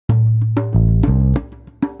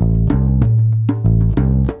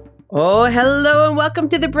Oh, hello and welcome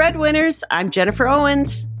to the Breadwinners. I'm Jennifer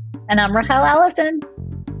Owens. And I'm Raquel Allison.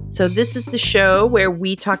 So this is the show where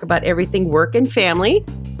we talk about everything work and family,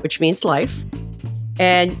 which means life.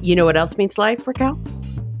 And you know what else means life, Raquel?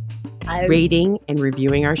 Rating and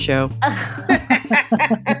reviewing our show.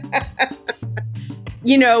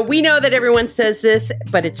 You know, we know that everyone says this,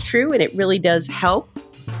 but it's true and it really does help.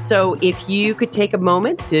 So if you could take a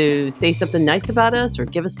moment to say something nice about us or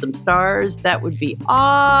give us some stars, that would be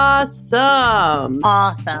awesome.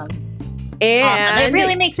 Awesome. And it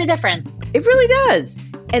really makes a difference. It really does.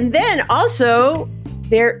 And then also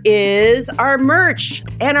there is our merch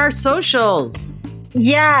and our socials.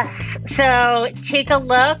 Yes. So take a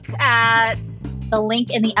look at the link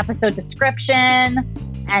in the episode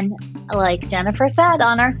description. And like Jennifer said,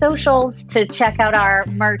 on our socials to check out our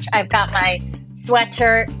merch. I've got my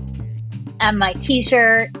sweatshirt and my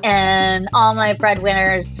t-shirt and all my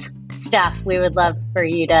Breadwinners stuff. We would love for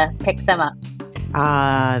you to pick some up.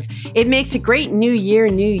 It makes a great New Year,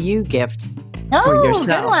 New You gift for yourself.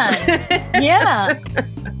 Good one. Yeah.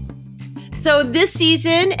 So this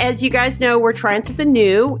season, as you guys know, we're trying something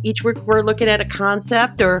new. Each week we're looking at a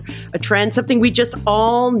concept or a trend, something we just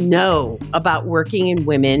all know about working in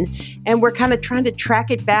women. And we're kind of trying to track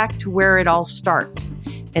it back to where it all starts.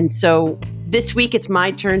 And so this week it's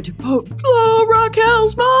my turn to blow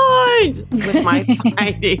Raquel's mind with my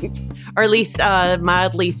findings, or at least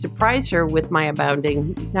mildly surprise her with my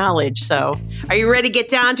abounding knowledge. So are you ready to get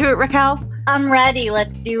down to it, Raquel? I'm ready.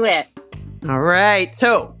 Let's do it. All right.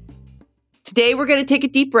 So today we're going to take a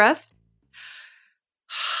deep breath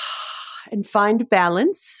and find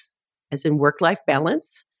balance, as in work-life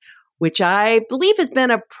balance, which I believe has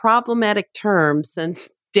been a problematic term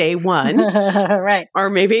since day one. Right. Or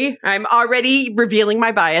maybe I'm already revealing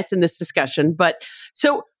my bias in this discussion. But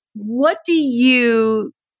so what do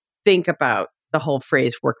you think about the whole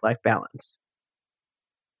phrase work-life balance?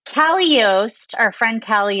 Callie Yost, our friend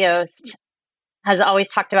Callie Yost, has always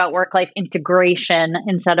talked about work-life integration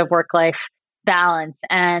instead of work-life balance.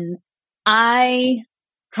 And I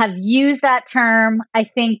have used that term. I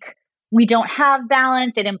think we don't have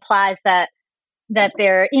balance. It implies that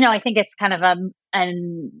there, I think it's kind of a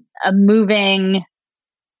moving,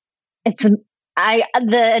 the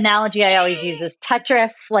analogy I always use is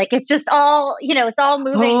Tetris. Like it's just all, it's all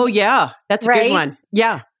moving. Oh yeah. That's a good one.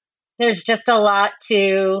 Yeah. There's just a lot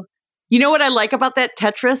to. You know what I like about that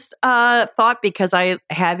Tetris thought, because I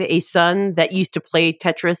have a son that used to play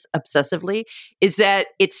Tetris obsessively, is that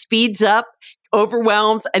it speeds up,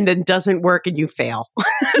 overwhelms, and then doesn't work and you fail.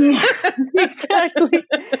 Yeah,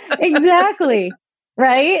 exactly.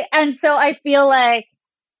 Right. And so I feel like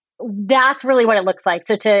that's really what it looks like.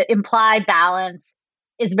 So to imply balance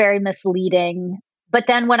is very misleading. But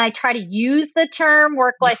then when I try to use the term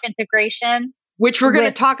work-life integration, which we're going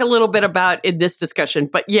to talk a little bit about in this discussion.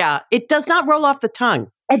 But yeah, it does not roll off the tongue.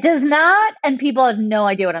 It does not. And people have no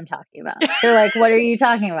idea what I'm talking about. They're like, what are you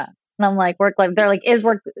talking about? And I'm like, work-life. They're like, is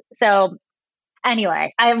work. So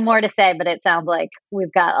anyway, I have more to say, but it sounds like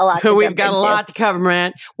we've got a lot to We've got a lot to cover,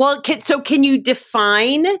 man. Well, can you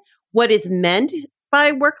define what is meant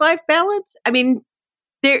by work-life balance? I mean,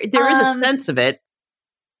 there is a sense of it.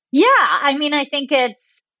 Yeah. I mean, I think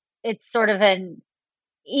it's sort of an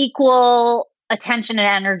equal attention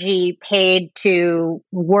and energy paid to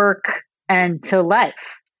work and to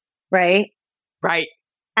life, right? Right.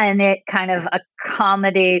 And it kind of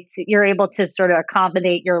accommodates, you're able to sort of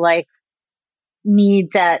accommodate your life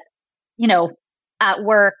needs at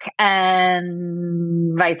work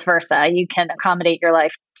and vice versa. You can accommodate your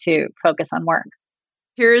life to focus on work.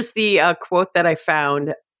 Here's the quote that I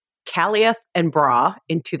found. Calieth and Bra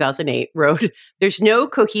in 2008 wrote, "There's no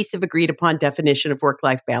cohesive agreed upon definition of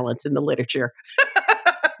work-life balance in the literature."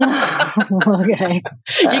 Okay.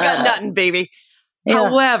 You got nothing, baby. Yeah.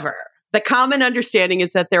 However, the common understanding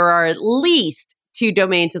is that there are at least two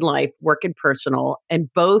domains in life, work and personal,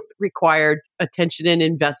 and both require attention and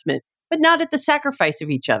investment, but not at the sacrifice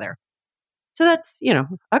of each other. So that's,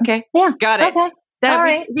 okay. Yeah. Got it. Okay. All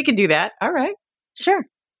right. We can do that. All right. Sure.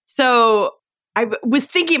 So I was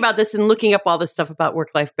thinking about this and looking up all this stuff about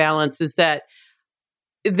work-life balance, is that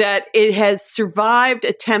it has survived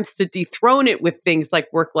attempts to dethrone it with things like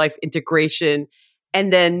work-life integration.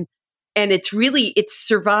 And it's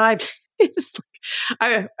survived.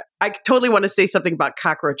 I totally want to say something about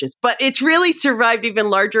cockroaches, but it's really survived even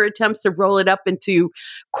larger attempts to roll it up into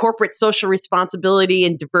corporate social responsibility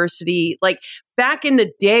and diversity. Like back in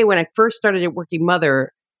the day when I first started at Working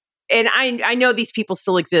Mother, and I know these people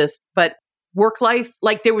still exist, but work life,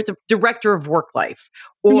 like there was a director of work life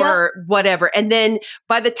or whatever. And then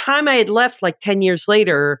by the time I had left, like 10 years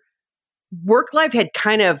later, work life had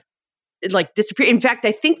kind of like disappear. In fact,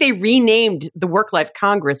 I think they renamed the Work Life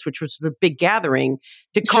Congress, which was the big gathering,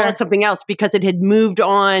 to call it something else because it had moved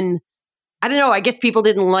on. I don't know. I guess people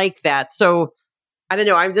didn't like that. So I don't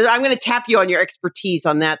know. I'm going to tap you on your expertise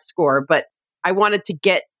on that score, but I wanted to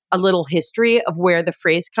get a little history of where the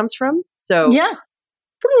phrase comes from. So yeah,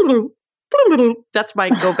 that's my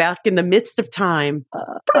go back in the midst of time.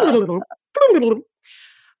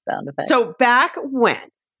 sound effect. So back when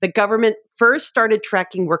the government first started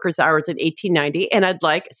tracking workers' hours in 1890, and I'd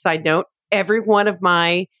like, side note, every one of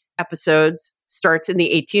my episodes starts in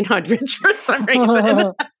the 1800s for some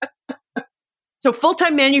reason. So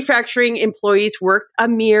full-time manufacturing employees worked a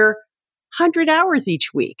mere 100 hours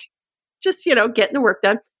each week. Just, getting the work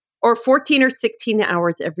done, or 14 or 16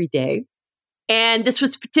 hours every day. And this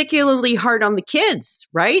was particularly hard on the kids,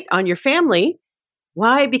 right? On your family.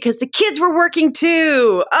 Why? Because the kids were working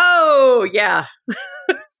too. Oh, yeah.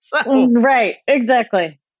 Right,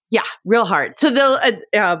 exactly. Yeah, real hard. So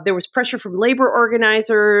there was pressure from labor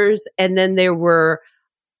organizers, and then there were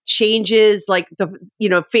changes like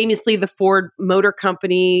famously the Ford Motor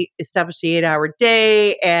Company established the 8-hour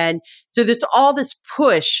day. And so there's all this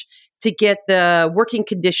push to get the working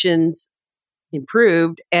conditions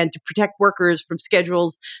improved and to protect workers from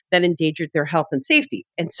schedules that endangered their health and safety.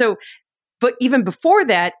 And so, but even before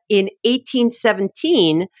that, in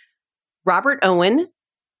 1817, Robert Owen,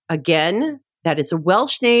 again, that is a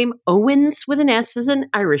Welsh name. Owens with an S is an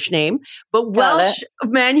Irish name, but Welsh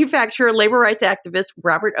manufacturer, labor rights activist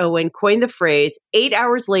Robert Owen coined the phrase 8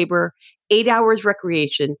 hours labor, 8 hours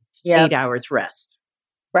recreation, 8 hours rest.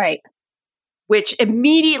 Right. Which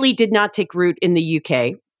immediately did not take root in the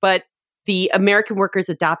UK, but the American workers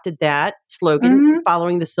adopted that slogan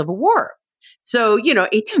following the Civil War. So,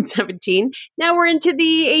 1817, now we're into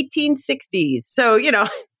the 1860s. So,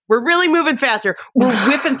 we're really moving faster. We're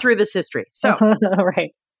whipping through this history. So,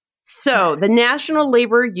 right. So the National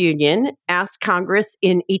Labor Union asked Congress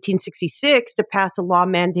in 1866 to pass a law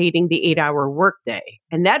mandating the 8-hour workday.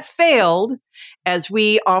 And that failed, as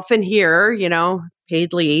we often hear,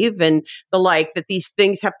 paid leave and the like, that these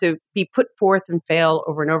things have to be put forth and fail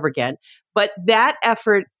over and over again. But that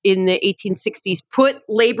effort in the 1860s put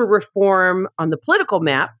labor reform on the political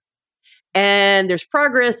map. And there's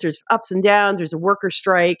progress, there's ups and downs, there's a worker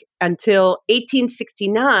strike until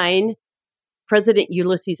 1869. President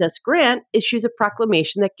Ulysses S. Grant issues a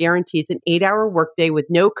proclamation that guarantees an 8-hour workday with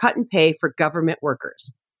no cut in pay for government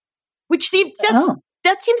workers, which seems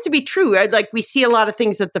that seems to be true. Like we see a lot of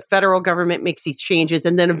things that the federal government makes these changes,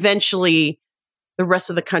 and then eventually the rest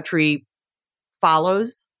of the country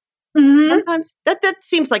follows. Sometimes that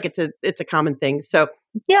seems like it's a common thing. So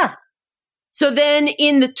yeah. So then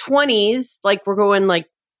in the 20s, like we're going like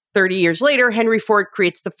 30 years later, Henry Ford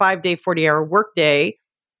creates the 5-day, 40-hour workday,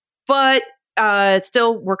 but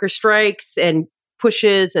still worker strikes and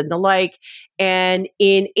pushes and the like. And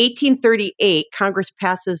in 1838, Congress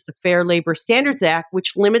passes the Fair Labor Standards Act,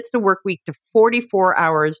 which limits the work week to 44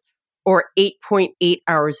 hours or 8.8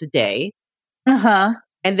 hours a day. And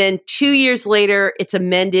then 2 years later, it's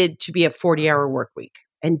amended to be a 40-hour work week.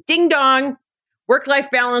 And ding dong,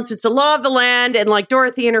 work-life balance is the law of the land. And like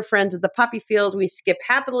Dorothy and her friends at the poppy field, we skip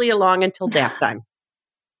happily along until nap time.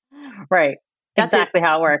 Right. That's exactly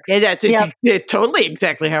how it works. That's totally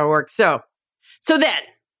exactly how it works. So then,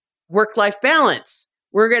 work-life balance.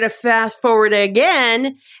 We're going to fast forward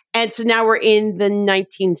again. And so now we're in the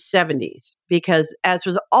 1970s, because as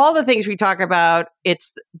with all the things we talk about,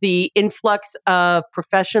 it's the influx of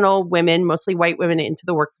professional women, mostly white women, into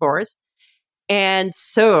the workforce. And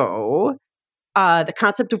so the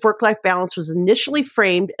concept of work-life balance was initially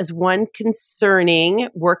framed as one concerning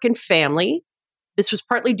work and family. This was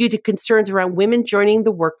partly due to concerns around women joining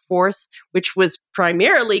the workforce, which was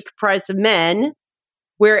primarily comprised of men,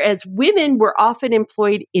 whereas women were often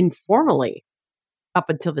employed informally up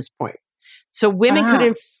until this point. So women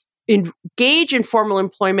could engage in formal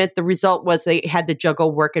employment. The result was they had to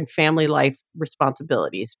juggle work and family life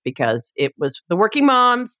responsibilities because it was the working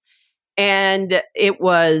moms, and it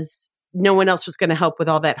was no one else was going to help with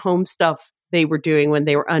all that home stuff they were doing when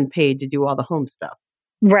they were unpaid to do all the home stuff.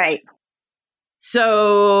 Right.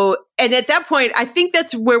 So, and at that point, I think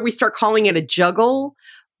that's where we start calling it a juggle,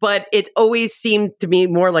 but it always seemed to me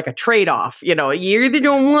more like a trade-off. You're either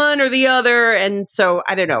doing one or the other. And so,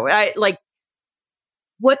 I don't know.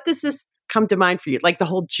 What does this come to mind for you? Like the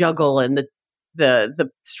whole juggle and the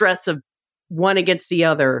stress of one against the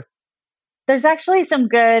other. There's actually some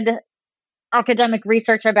good academic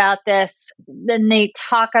research about this. Then they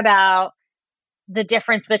talk about the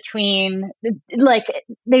difference between, like,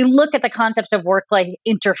 they look at the concept of work-life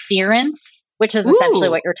interference, which is essentially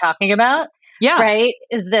what you're talking about, Yeah. right?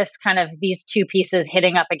 Is this kind of these two pieces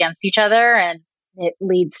hitting up against each other, and it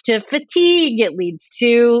leads to fatigue, it leads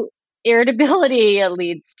to irritability, it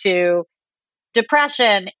leads to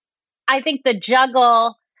depression. I think the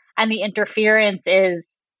juggle and the interference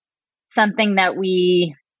is something that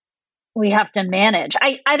we have to manage.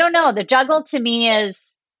 I don't know. The juggle to me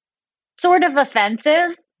is sort of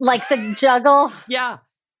offensive. Like Yeah.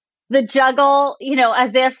 the juggle,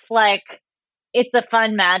 as if like it's a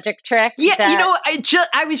fun magic trick Yeah, that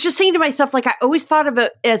I was just saying to myself, like I always thought of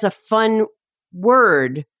it as a fun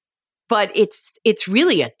word, but it's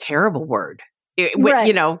really a terrible word.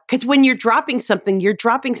 right, Because when you're dropping something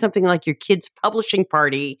like your kid's publishing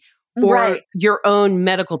party or right, your own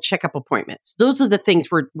medical checkup appointments. Those are the things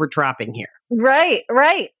we're dropping here. right.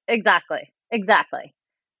 Exactly.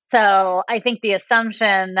 So I think the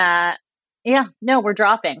assumption that, yeah, no, we're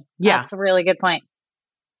dropping. Yeah. That's a really good point.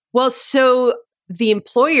 Well, so the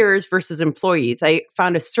employers versus employees, I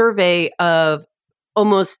found a survey of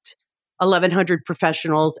almost 1,100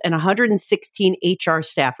 professionals and 116 HR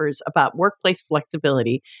staffers about workplace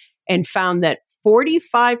flexibility and found that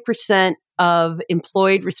 45% of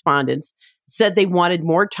employed respondents said they wanted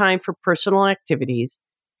more time for personal activities.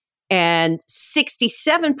 And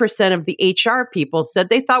 67% of the HR people said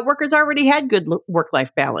they thought workers already had good work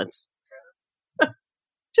life balance.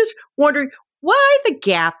 Just wondering why the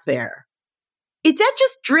gap there? Is that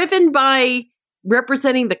just driven by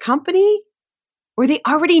representing the company? Or they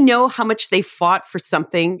already know how much they fought for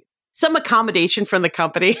something, some accommodation from the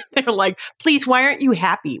company? They're like, please, why aren't you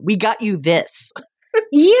happy? We got you this.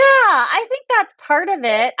 Yeah, I think that's part of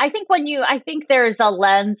it. I think there's a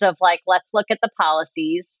lens of like, let's look at the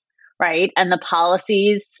policies, right? And the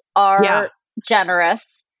policies Yeah. are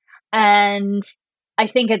generous. And I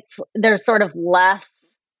think there's sort of less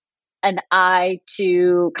an eye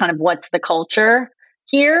to kind of what's the culture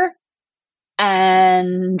here.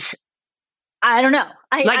 And I don't know.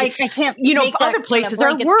 I can't make that other kind of places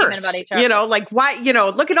are blanket statement about worse. HR. Like why,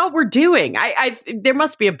 look at all we're doing. There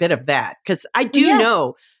must be a bit of that because I do Yeah.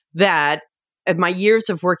 know that in my years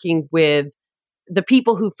of working with the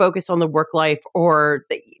people who focus on the work life or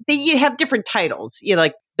they have different titles,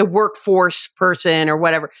 like the workforce person or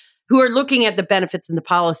whatever, who are looking at the benefits and the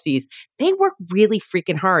policies. They work really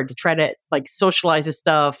freaking hard to try to like socialize this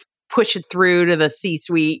stuff, push it through to the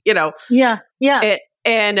C-suite, Yeah.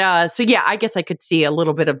 Yeah. So, yeah, I guess I could see a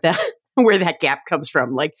little bit of that, where that gap comes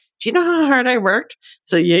from. Like, do you know how hard I worked?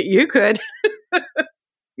 So you could,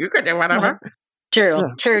 you could do whatever.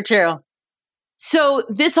 True. So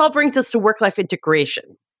this all brings us to work-life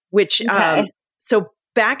integration, which, Okay. so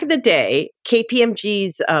back in the day,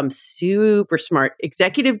 KPMG's super smart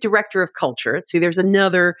executive director of culture. See, there's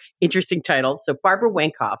another interesting title. So Barbara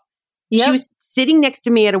Wankoff, she Yep. was sitting next to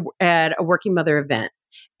me at a Working Mother event.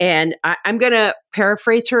 And I'm going to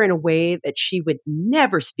paraphrase her in a way that she would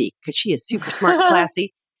never speak because she is super smart and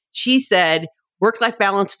classy. She said, work-life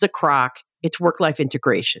balance is a crock. It's work-life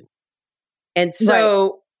integration. And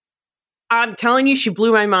so I'm telling you, she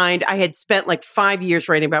blew my mind. I had spent like 5 years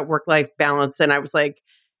writing about work-life balance. And I was like,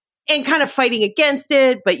 and kind of fighting against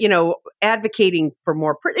it, but, advocating for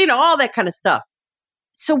more, all that kind of stuff.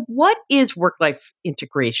 So what is work-life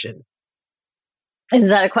integration? Is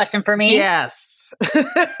that a question for me? Yes.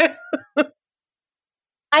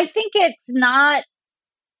 I think it's not,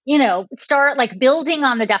 start like building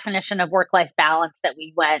on the definition of work-life balance that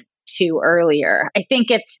we went to earlier. I think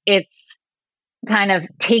it's kind of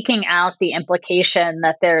taking out the implication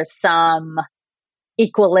that there's some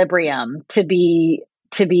equilibrium to be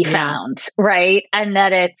found, right? And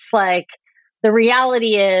that it's like the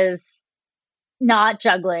reality is not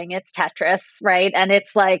juggling, it's Tetris, right? And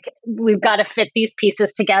it's like we've got to fit these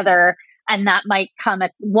pieces together, and that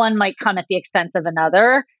one might come at the expense of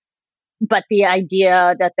another. But the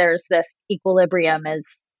idea that there's this equilibrium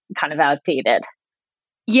is kind of outdated.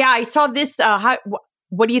 Yeah, I saw this.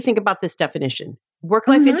 What do you think about this definition?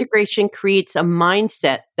 Work-life integration creates a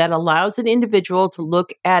mindset that allows an individual to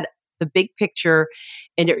look at the big picture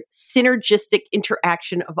and a synergistic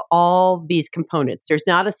interaction of all these components. There's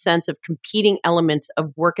not a sense of competing elements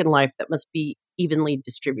of work and life that must be evenly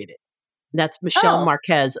distributed. And that's Michelle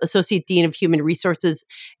Marquez, Associate Dean of Human Resources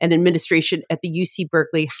and Administration at the UC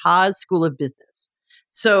Berkeley Haas School of Business.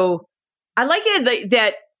 So I like it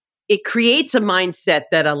that it creates a mindset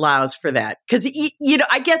that allows for that. Because,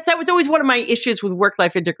 I guess that was always one of my issues with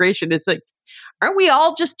work-life integration. It's like, aren't we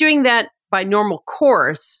all just doing that by normal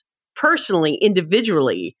course, personally,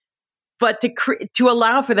 individually, but to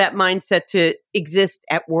allow for that mindset to exist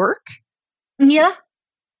at work? Yeah.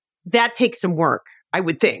 That takes some work, I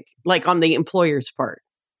would think, like on the employer's part.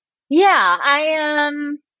 Yeah.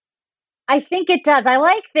 I think it does. I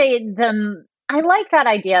like I like that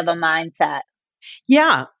idea of a mindset.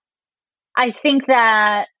 Yeah. I think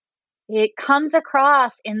that it comes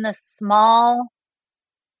across in the small,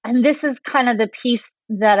 and this is kind of the piece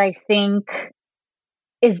that I think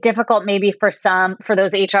is difficult maybe for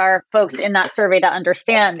those HR folks in that survey to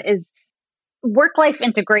understand, is work-life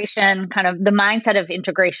integration, kind of the mindset of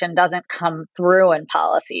integration doesn't come through in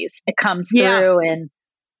policies. It comes Yeah. through in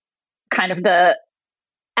kind of the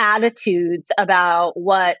attitudes about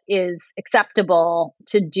what is acceptable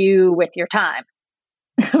to do with your time.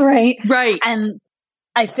 Right. Right. And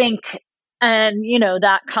I think, and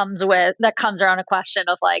that comes around a question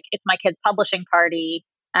of like, it's my kid's publishing party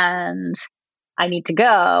and I need to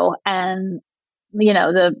go. And,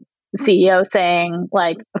 the CEO saying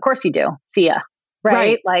like, of course you do. See ya. Right.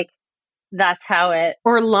 Right. Like that's how it,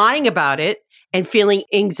 Or lying about it and feeling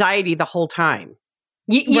anxiety the whole time.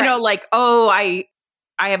 You know, right. like, oh, I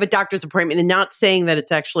have a doctor's appointment, and not saying that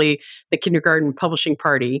it's actually the kindergarten publishing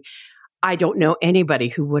party. I don't know anybody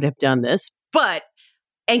who would have done this,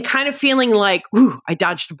 and kind of feeling like, ooh, I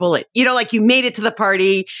dodged a bullet. Like you made it to the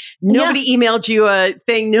party. Nobody emailed you a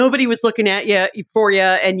thing. Nobody was looking at you for you,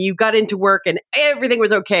 and you got into work and everything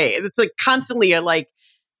was okay. And it's like constantly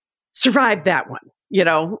survive that one.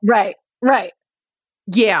 Right. Right.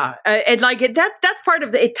 Yeah. And like that's part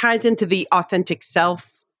of it ties into the authentic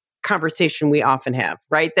self conversation we often have,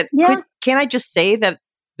 right? That can I just say that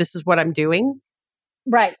this is what I'm doing?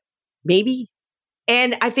 Right. Maybe.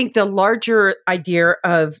 And I think the larger idea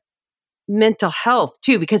of mental health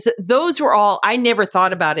too, because those were all, I never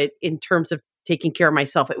thought about it in terms of taking care of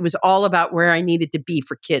myself. It was all about where I needed to be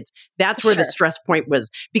for kids. That's where the stress point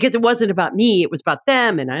was, because it wasn't about me. It was about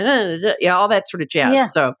them and all that sort of jazz. Yeah.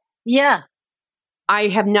 So yeah, I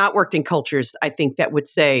have not worked in cultures, I think, that would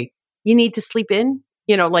say you need to sleep in,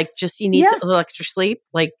 like just you need a little extra sleep.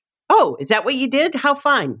 Like, oh, is that what you did? How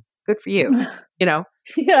fine. Good for you. Yeah.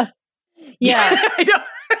 Yeah. I know.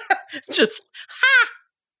 Just,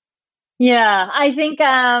 Yeah. I think, no,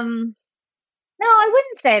 I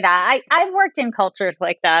wouldn't say that. I've worked in cultures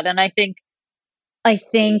like that. And I think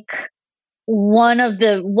one of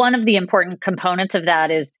the important components of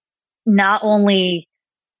that is not only,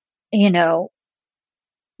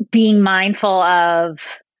 being mindful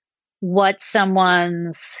of what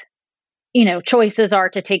someone's, choices are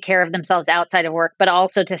to take care of themselves outside of work, but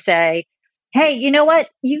also to say, hey, you know what?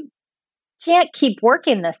 You can't keep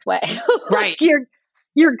working this way. right.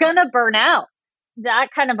 You're gonna burn out. That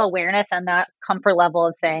kind of awareness and that comfort level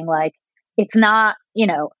of saying like, it's not,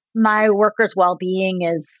 my workers' well-being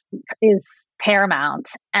is paramount.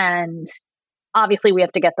 And obviously we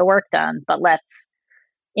have to get the work done, but let's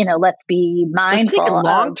be mindful. Let's think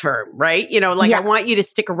long term, right? I want you to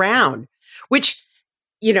stick around, which,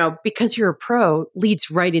 because you're a pro, leads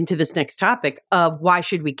right into this next topic of why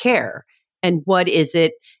should we care? And what is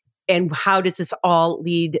it? And how does this all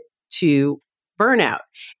lead to burnout?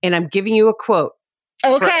 And I'm giving you a quote.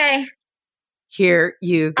 Okay. Here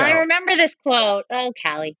you go. I remember this quote. Oh,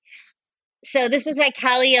 Callie. So this was by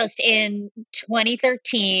Callie Yost in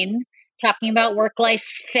 2013, talking about work-life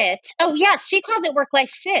fit. Oh, yes, she calls it work-life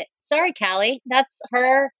fit. Sorry, Callie. That's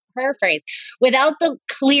her phrase. Without the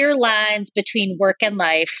clear lines between work and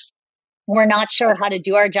life, we're not sure how to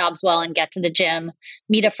do our jobs well and get to the gym,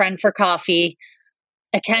 meet a friend for coffee,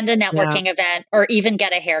 attend a networking event, or even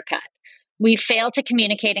get a haircut. We fail to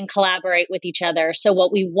communicate and collaborate with each other. So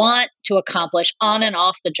what we want to accomplish on and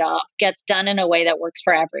off the job gets done in a way that works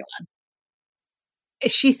for everyone.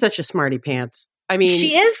 She's such a smarty pants. I mean,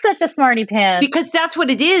 she is such a smarty pants. Because that's what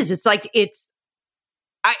it is. It's like,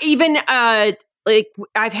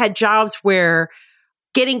 I've had jobs where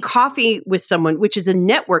getting coffee with someone, which is a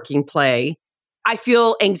networking play, I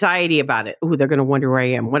feel anxiety about it. Oh, they're going to wonder where I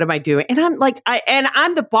am. What am I doing? And I'm like,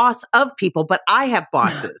 I'm the boss of people, but I have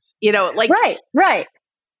bosses, right.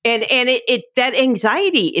 And it that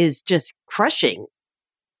anxiety is just crushing,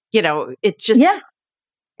 it just,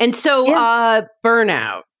 And so,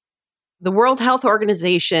 burnout, the World Health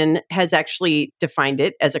Organization has actually defined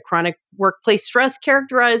it as a chronic workplace stress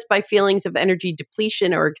characterized by feelings of energy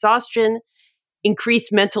depletion or exhaustion,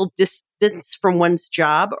 increased mental distance from one's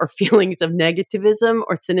job, or feelings of negativism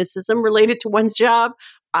or cynicism related to one's job.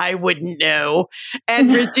 I wouldn't know.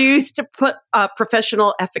 And reduced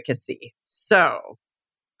professional efficacy. So,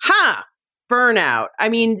 burnout. I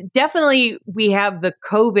mean, definitely we have the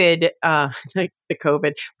COVID, the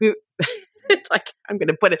COVID. It's like, I'm going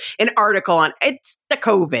to put an article on, it's the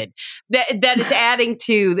COVID that is adding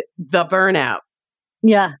to the burnout.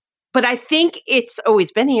 Yeah. But I think it's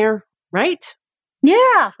always been here, right?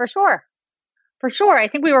 Yeah, for sure. For sure. I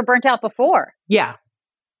think we were burnt out before. Yeah.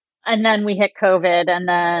 And then we hit COVID, and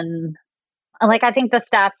then like I think the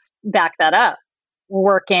stats back that up.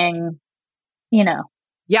 Working, you know,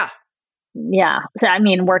 Yeah. yeah. So I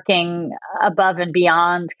mean, working above and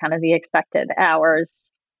beyond kind of the expected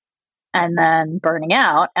hours, and then burning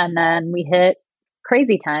out, and then we hit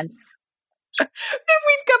crazy times. We've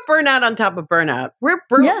got burnout on top of burnout. We're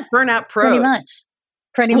Yeah, burnout pros. pretty much.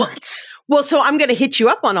 Pretty Well- much. Well, so I'm going to hit you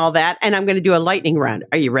up on all that, and I'm going to do a lightning round.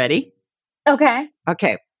 Are you ready? Okay.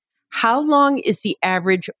 Okay. How long is the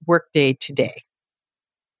average workday today?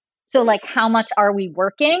 So, like, how much are we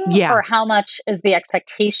working? Yeah. Or how much is the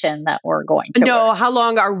expectation that we're going to No, work? how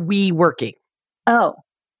long are we working? Oh,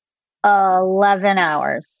 11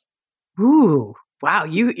 hours. Ooh, wow.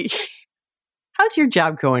 How's your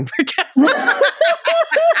job going?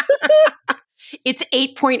 It's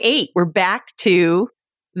 8.8. We're back to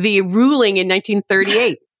the ruling in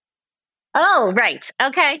 1938. Oh, right.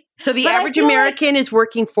 Okay. So the But I average feel American is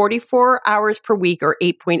working 44 hours per week or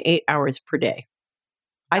 8.8 hours per day.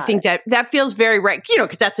 I Got think that feels very right,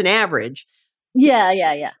 because that's an average. Yeah.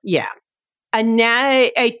 Yeah.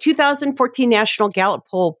 A 2014 National Gallup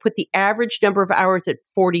poll put the average number of hours at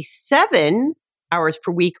 47 hours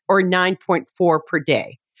per week or 9.4 per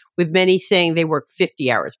day, with many saying they work 50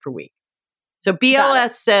 hours per week. So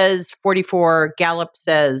BLS says 44, Gallup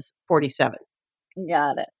says 47.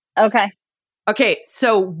 Got it. Okay. Okay,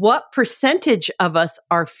 so what percentage of us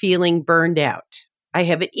are feeling burned out? I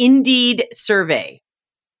have an Indeed survey.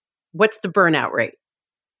 What's the burnout rate?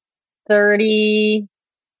 30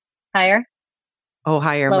 higher. Oh,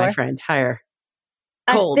 higher, Lower. my friend, higher.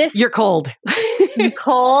 Cold. You're cold.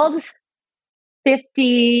 Cold.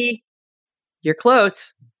 50. You're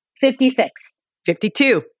close. 56.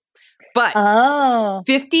 52. But Oh,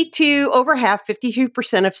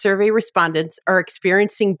 52% of survey respondents are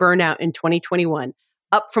experiencing burnout in 2021,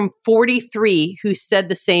 up from 43 who said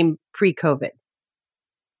the same pre-COVID.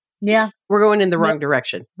 yeah. We're going in the wrong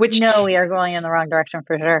direction, No, we are going in the wrong direction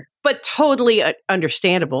for sure. but totally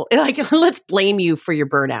understandable. Like, let's blame you for your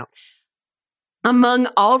burnout. Among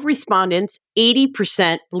all respondents,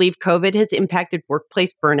 80% believe COVID has impacted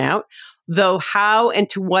workplace burnout, though how and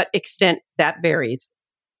to what extent that varies.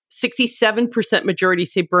 67% majority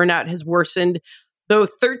say burnout has worsened, though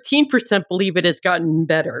 13% believe it has gotten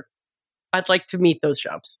better. I'd like to meet those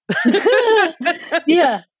jobs.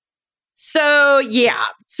 Yeah. So, yeah.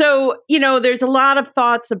 So, there's a lot of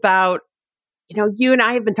thoughts about, you and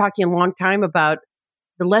I have been talking a long time about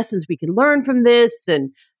the lessons we can learn from this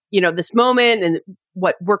and, this moment and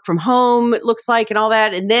what work from home looks like and all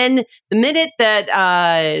that. And then the minute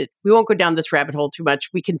that, we won't go down this rabbit hole too much,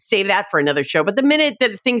 we can save that for another show. But the minute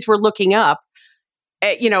that things were looking up,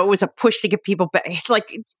 it was a push to get people back. It's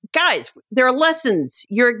like, guys, there are lessons.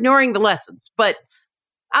 You're ignoring the lessons. But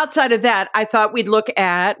outside of that, I thought we'd look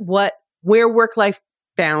at where work-life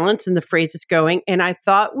balance and the phrase is going. And I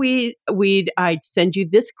thought I'd send you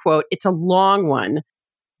this quote. It's a long one,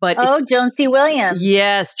 but Joan C. Williams.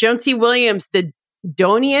 Yes, Joan C. Williams, the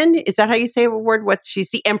Donian. Is that how you say a word? She's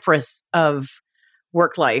the empress of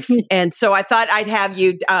work life. And so I thought I'd have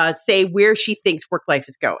you say where she thinks work life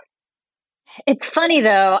is going. It's funny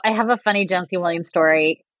though. I have a funny Joan C. Williams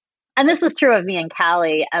story. And this was true of me and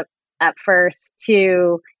Callie at first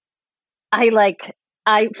too. I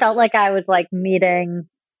felt like I was like meeting,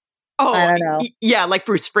 I don't know. Yeah, like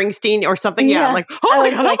Bruce Springsteen or something. Yeah, like,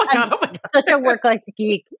 oh my God. Such a work-life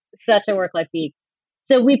geek.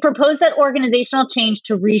 So we propose that organizational change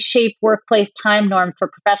to reshape workplace time norm for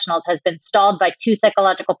professionals has been stalled by two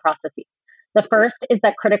psychological processes. The first is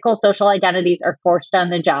that critical social identities are forced on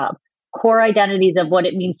the job, core identities of what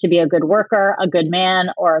it means to be a good worker, a good man,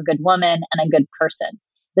 or a good woman, and a good person.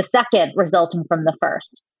 The second, resulting from the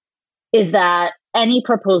first, is that any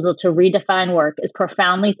proposal to redefine work is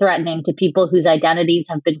profoundly threatening to people whose identities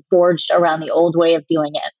have been forged around the old way of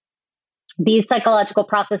doing it. These psychological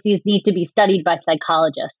processes need to be studied by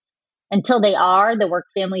psychologists. Until they are, the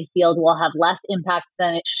work-family field will have less impact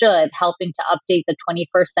than it should, helping to update the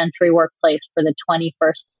 21st century workplace for the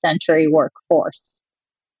 21st century workforce.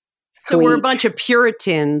 So we're a bunch of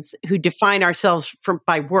Puritans who define ourselves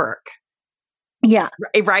by work. Yeah.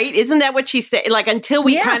 Right? Isn't that what she said? Like, until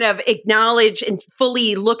we kind of acknowledge and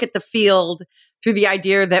fully look at the field through the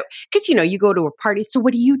idea that, because, you go to a party, so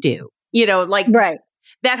what do you do? Right.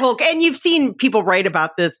 That whole, and you've seen people write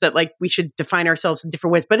about this, that like we should define ourselves in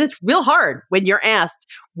different ways, but it's real hard when you're asked,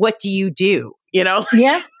 what do you do? Yeah.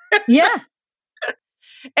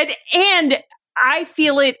 And I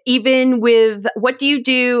feel it even with what do you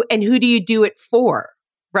do and who do you do it for?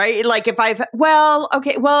 Right? Like if I'm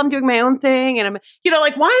doing my own thing and I'm,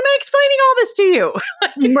 like, why am I explaining all this to you?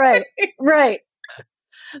 Right.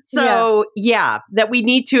 So, that we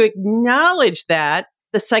need to acknowledge that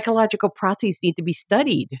the psychological processes need to be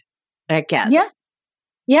studied, I guess.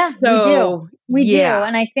 Yeah, we do. We do. Yeah.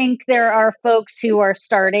 And I think there are folks who are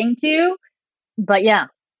starting to, but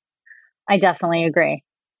I definitely agree.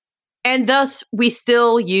 And thus, we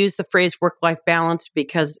still use the phrase work-life balance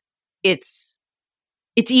because it's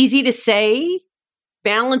easy to say.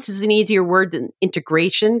 Balance is an easier word than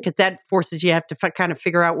integration because that forces you to have to kind of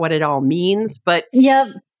figure out what it all means. But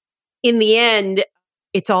in the end,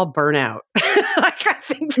 it's all burnout. I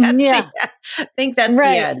think that's the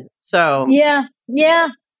end. So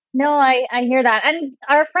no, I hear that. And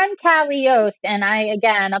our friend Callie Yost, and I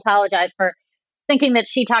again apologize for thinking that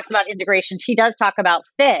she talks about integration. She does talk about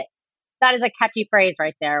fit. That is a catchy phrase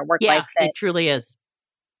right there. Work-life fit. It truly is.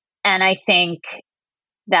 And I think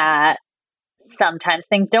that sometimes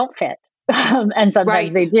things don't fit, and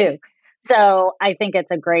sometimes they do. So I think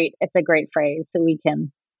it's a great phrase. So we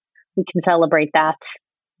can celebrate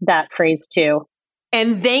that phrase too.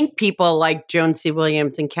 And thank people like Joan C.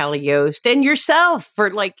 Williams and Callie Yost and yourself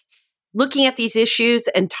for looking at these issues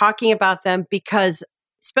and talking about them, because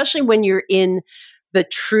especially when you're in the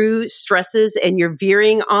true stresses and you're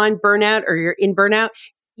veering on burnout or you're in burnout,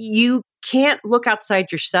 you can't look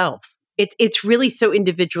outside yourself. It's really so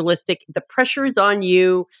individualistic. The pressure is on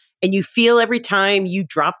you, and you feel every time you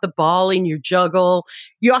drop the ball in your juggle.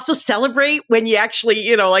 You also celebrate when you actually,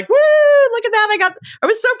 woo, look at that. I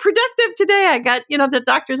was so productive today. I got, the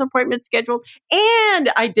doctor's appointment scheduled,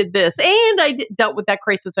 and I did this, and I dealt with that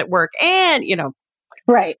crisis at work, and,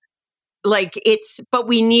 Right. But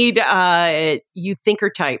we need you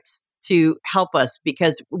thinker types to help us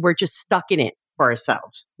because we're just stuck in it for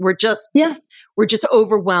ourselves. We're just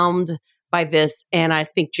overwhelmed by this. And I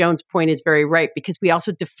think Joan's point is very right, because we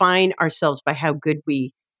also define ourselves by how good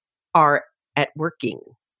we are at working,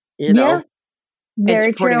 and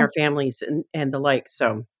supporting our families and the like.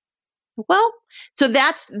 So, so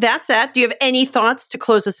that's that. Do you have any thoughts to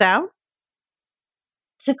close us out?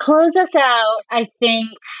 To close us out, I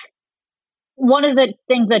think one of the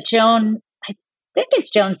things that I think it's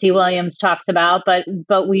Joan C. Williams talks about,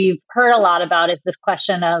 but we've heard a lot about, is this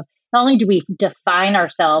question of not only do we define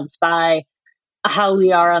ourselves by how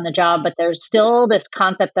we are on the job, but there's still this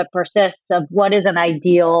concept that persists of what is an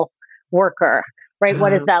ideal worker, right?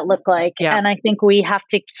 What does that look like? Yeah. And I think we have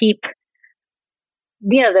to keep,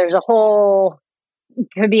 could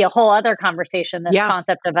be a whole other conversation, this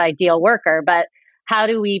concept of ideal worker, but how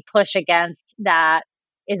do we push against that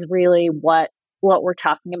is really what we're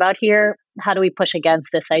talking about here. How do we push against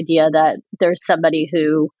this idea that there's somebody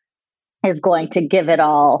who is going to give it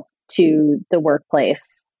all to the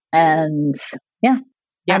workplace? And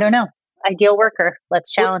I don't know. Ideal worker. Let's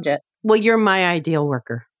challenge it. Well, you're my ideal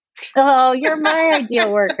worker. Oh, you're my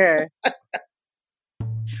ideal worker.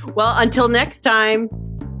 Well, until next time,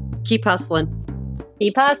 keep hustling.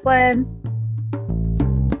 Keep hustling.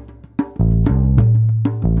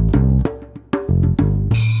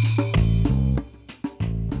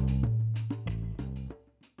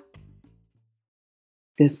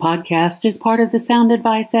 This podcast is part of the Sound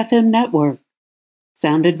Advice FM network.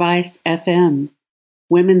 Sound Advice FM.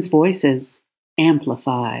 Women's voices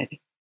amplified.